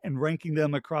market and ranking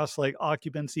them across like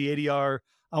occupancy, ADR.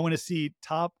 I want to see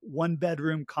top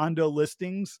 1-bedroom condo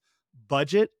listings,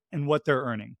 budget, and what they're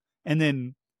earning. And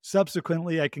then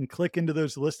subsequently, I can click into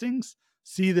those listings,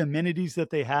 see the amenities that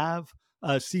they have,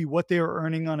 see what they are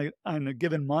earning on a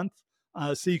given month.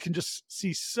 So you can just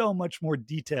see so much more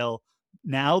detail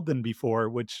now than before,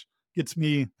 which gets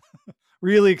me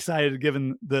really excited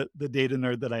given the data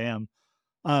nerd that I am.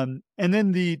 And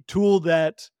then the tool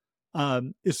that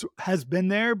has been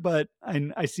there, but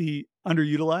I see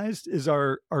underutilized, is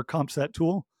our comp set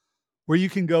tool, where you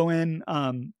can go in,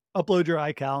 upload your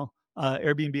iCal,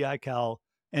 Airbnb iCal,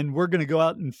 and we're going to go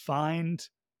out and find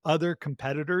other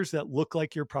competitors that look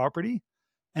like your property.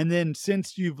 And then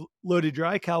since you've loaded your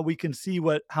iCal, we can see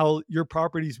how your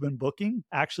property's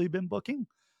actually been booking,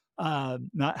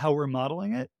 not how we're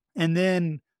modeling it. And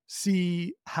then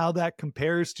see how that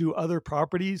compares to other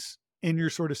properties in your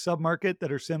sort of submarket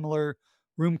that are similar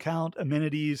room count,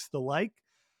 amenities, the like.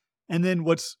 And then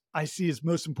what's I see is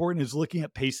most important is looking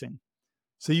at pacing.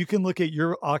 So you can look at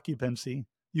your occupancy.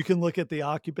 You can look at the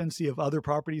occupancy of other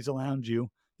properties around you.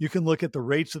 You can look at the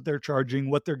rates that they're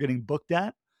charging, what they're getting booked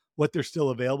at, what they're still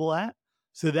available at.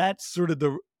 So that's sort of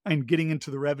and getting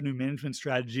into the revenue management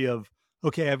strategy of,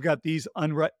 okay, I've got these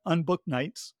unbooked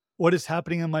nights. What is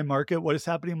happening in my market? What is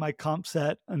happening in my comp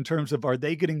set in terms of, are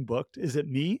they getting booked? Is it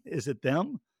me? Is it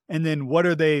them? And then what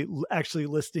are they actually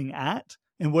listing at?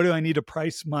 And what do I need to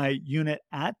price my unit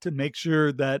at to make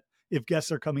sure that if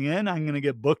guests are coming in, I'm going to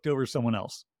get booked over someone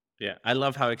else? Yeah, I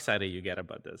love how excited you get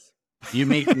about this. You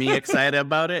make me excited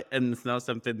about it, and it's not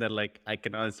something that like I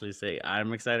can honestly say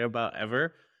I'm excited about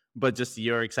ever. But just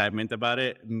your excitement about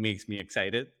it makes me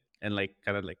excited, and like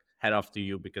kind of like head off to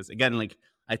you, because again, like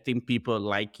I think people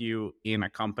like you in a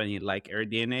company like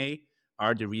AirDNA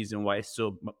are the reason why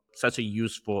such a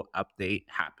useful update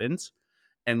happens,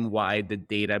 and why the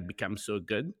data becomes so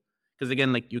good. Because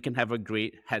again, like you can have a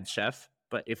great head chef,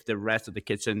 but if the rest of the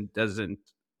kitchen doesn't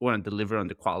want to deliver on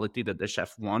the quality that the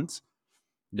chef wants,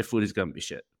 the food is gonna be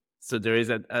shit. So there is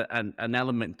an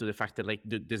element to the fact that like,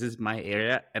 dude, this is my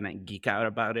area and I geek out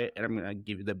about it, and I'm gonna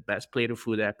give you the best plate of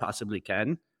food that I possibly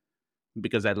can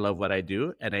because I love what I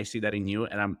do, and I see that in you,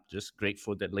 and I'm just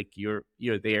grateful that like you're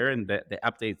there, and the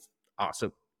update's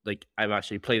awesome. Like I've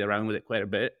actually played around with it quite a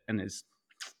bit, and it's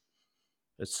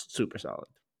super solid.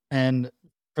 And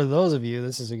for those of you,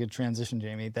 this is a good transition,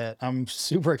 Jamie, that I'm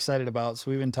super excited about. So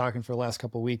we've been talking for the last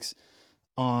couple of weeks.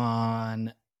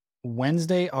 On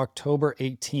Wednesday, October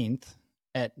 18th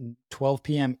at 12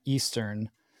 p.m. Eastern,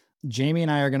 Jamie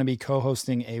and I are going to be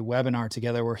co-hosting a webinar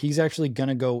together where he's actually going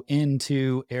to go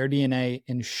into AirDNA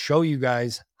and show you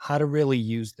guys how to really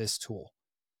use this tool.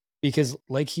 Because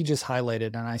like he just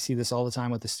highlighted, and I see this all the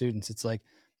time with the students, it's like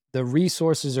the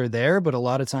resources are there, but a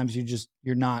lot of times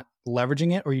you're not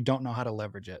leveraging it, or you don't know how to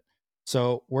leverage it.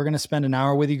 So we're going to spend an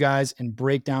hour with you guys and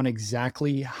break down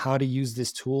exactly how to use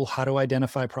this tool, how to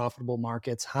identify profitable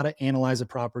markets, how to analyze a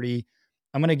property.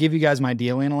 I'm going to give you guys my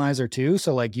deal analyzer too,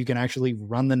 so like you can actually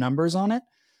run the numbers on it.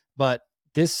 But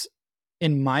this,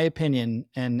 in my opinion,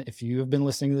 and if you have been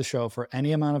listening to the show for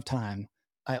any amount of time,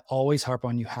 I always harp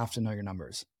on, you have to know your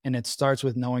numbers. And it starts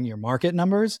with knowing your market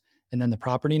numbers and then the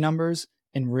property numbers.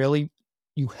 And really,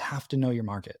 you have to know your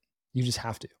market. You just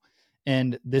have to.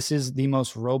 And this is the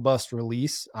most robust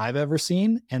release I've ever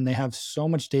seen. And they have so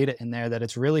much data in there that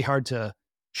it's really hard to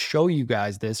show you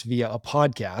guys this via a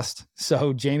podcast.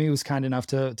 So Jamie was kind enough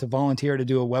to volunteer to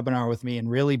do a webinar with me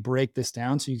and really break this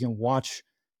down so you can watch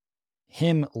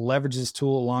him leverage this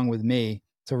tool along with me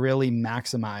to really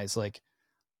maximize like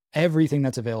everything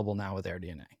that's available now with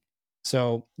AirDNA.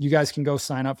 So you guys can go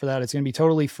sign up for that. It's going to be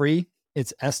totally free.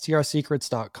 It's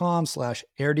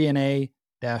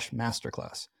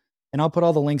strSecrets.com/AirDNA-masterclass. And I'll put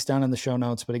all the links down in the show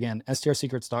notes. But again,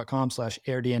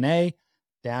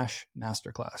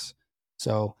 strSecrets.com/AirDNA-masterclass.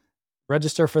 So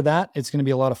register for that. It's going to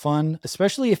be a lot of fun,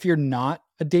 especially if you're not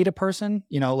a data person.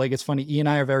 You know, like it's funny, E and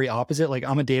I are very opposite. Like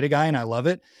I'm a data guy and I love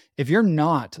it. If you're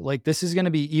not, like this is going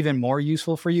to be even more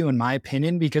useful for you, in my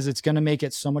opinion, because it's going to make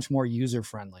it so much more user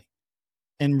friendly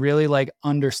and really like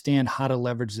understand how to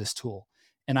leverage this tool.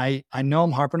 And I know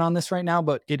I'm harping on this right now,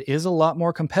 but it is a lot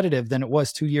more competitive than it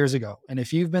was 2 years ago. And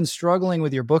if you've been struggling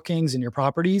with your bookings and your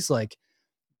properties, like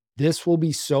this will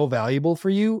be so valuable for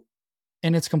you,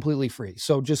 and it's completely free.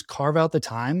 So just carve out the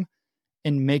time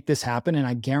and make this happen. And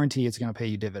I guarantee it's going to pay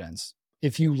you dividends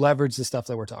if you leverage the stuff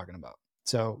that we're talking about.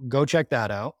 So go check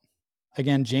that out.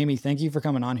 Again, Jamie, thank you for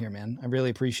coming on here, man. I really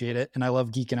appreciate it. And I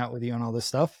love geeking out with you on all this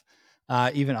stuff.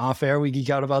 Even off air, we geek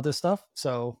out about this stuff.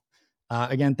 So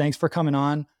again, thanks for coming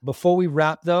on. Before we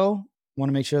wrap though, want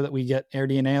to make sure that we get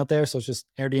AirDNA out there. So it's just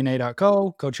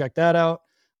airdna.co. Go check that out.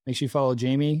 Make sure you follow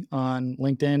Jamie on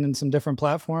LinkedIn and some different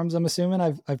platforms. I'm assuming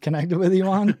I've connected with you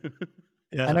on.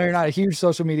 Yeah. I know you're not a huge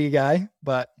social media guy,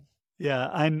 but yeah,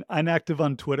 I'm active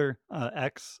on Twitter,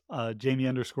 X,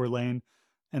 Jamie_Lane.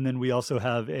 And then we also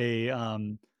have a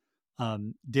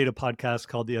data podcast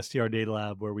called the STR Data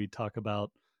Lab, where we talk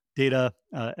about data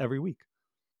every week.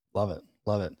 Love it.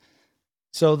 Love it.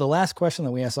 So the last question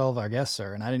that we ask all of our guests,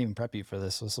 sir, and I didn't even prep you for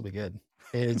this, so this will be good,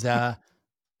 is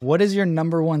what is your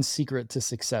number one secret to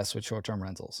success with short-term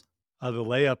rentals? The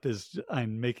layup is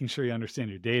I'm making sure you understand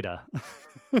your data.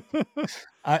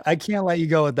 I can't let you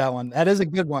go with that one. That is a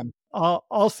good one.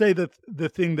 I'll say that the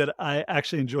thing that I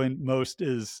actually enjoy most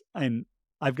is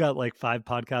I've got like 5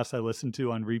 podcasts I listen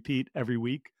to on repeat every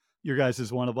week. Your guys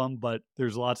is one of them, but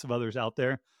there's lots of others out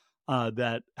there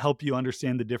that help you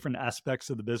understand the different aspects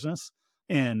of the business.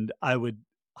 And I would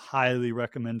highly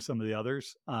recommend some of the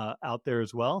others out there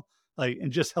as well. Like, it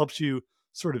just helps you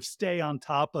sort of stay on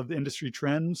top of industry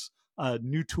trends,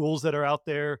 new tools that are out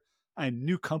there, and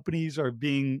new companies are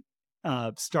being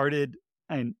started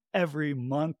and every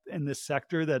month in this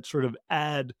sector that sort of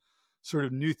add sort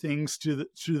of new things to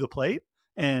the plate.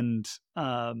 And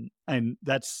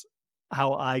that's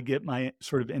how I get my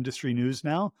sort of industry news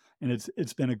now. And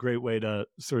it's been a great way to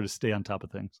sort of stay on top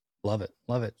of things. Love it.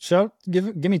 Love it.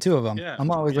 Give me two of them. Yeah, I'm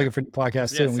always yeah. looking for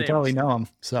podcasts too, Yeah, and we same. totally know them.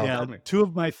 So Yeah, Tell me. two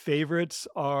of my favorites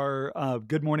are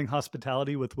Good Morning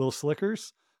Hospitality with Will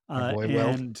Slickers Our boy Will.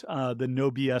 and the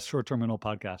No BS Short Term Rental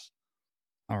podcast.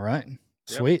 All right. Yep.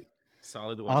 Sweet.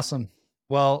 Solid one. Awesome.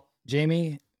 Well,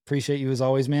 Jamie, appreciate you as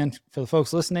always, man. For the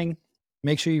folks listening,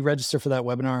 make sure you register for that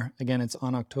webinar. Again, it's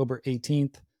on October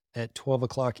 18th at 12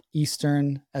 o'clock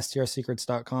Eastern,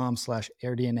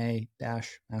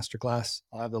 strsecrets.com/AirDNA-masterclass.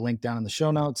 I'll have the link down in the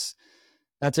show notes.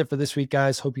 That's it for this week,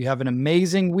 guys. Hope you have an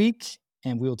amazing week,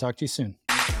 and we will talk to you soon.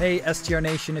 Hey, STR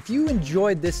Nation, if you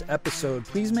enjoyed this episode,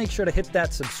 please make sure to hit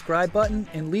that subscribe button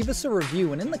and leave us a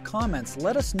review. And in the comments,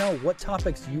 let us know what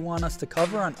topics you want us to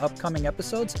cover on upcoming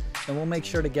episodes, and we'll make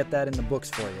sure to get that in the books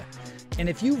for you. And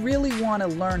if you really want to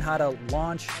learn how to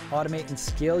launch, automate, and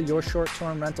scale your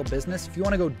short-term rental business, if you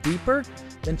want to go deeper,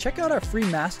 then check out our free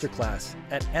masterclass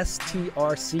at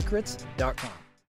strsecrets.com.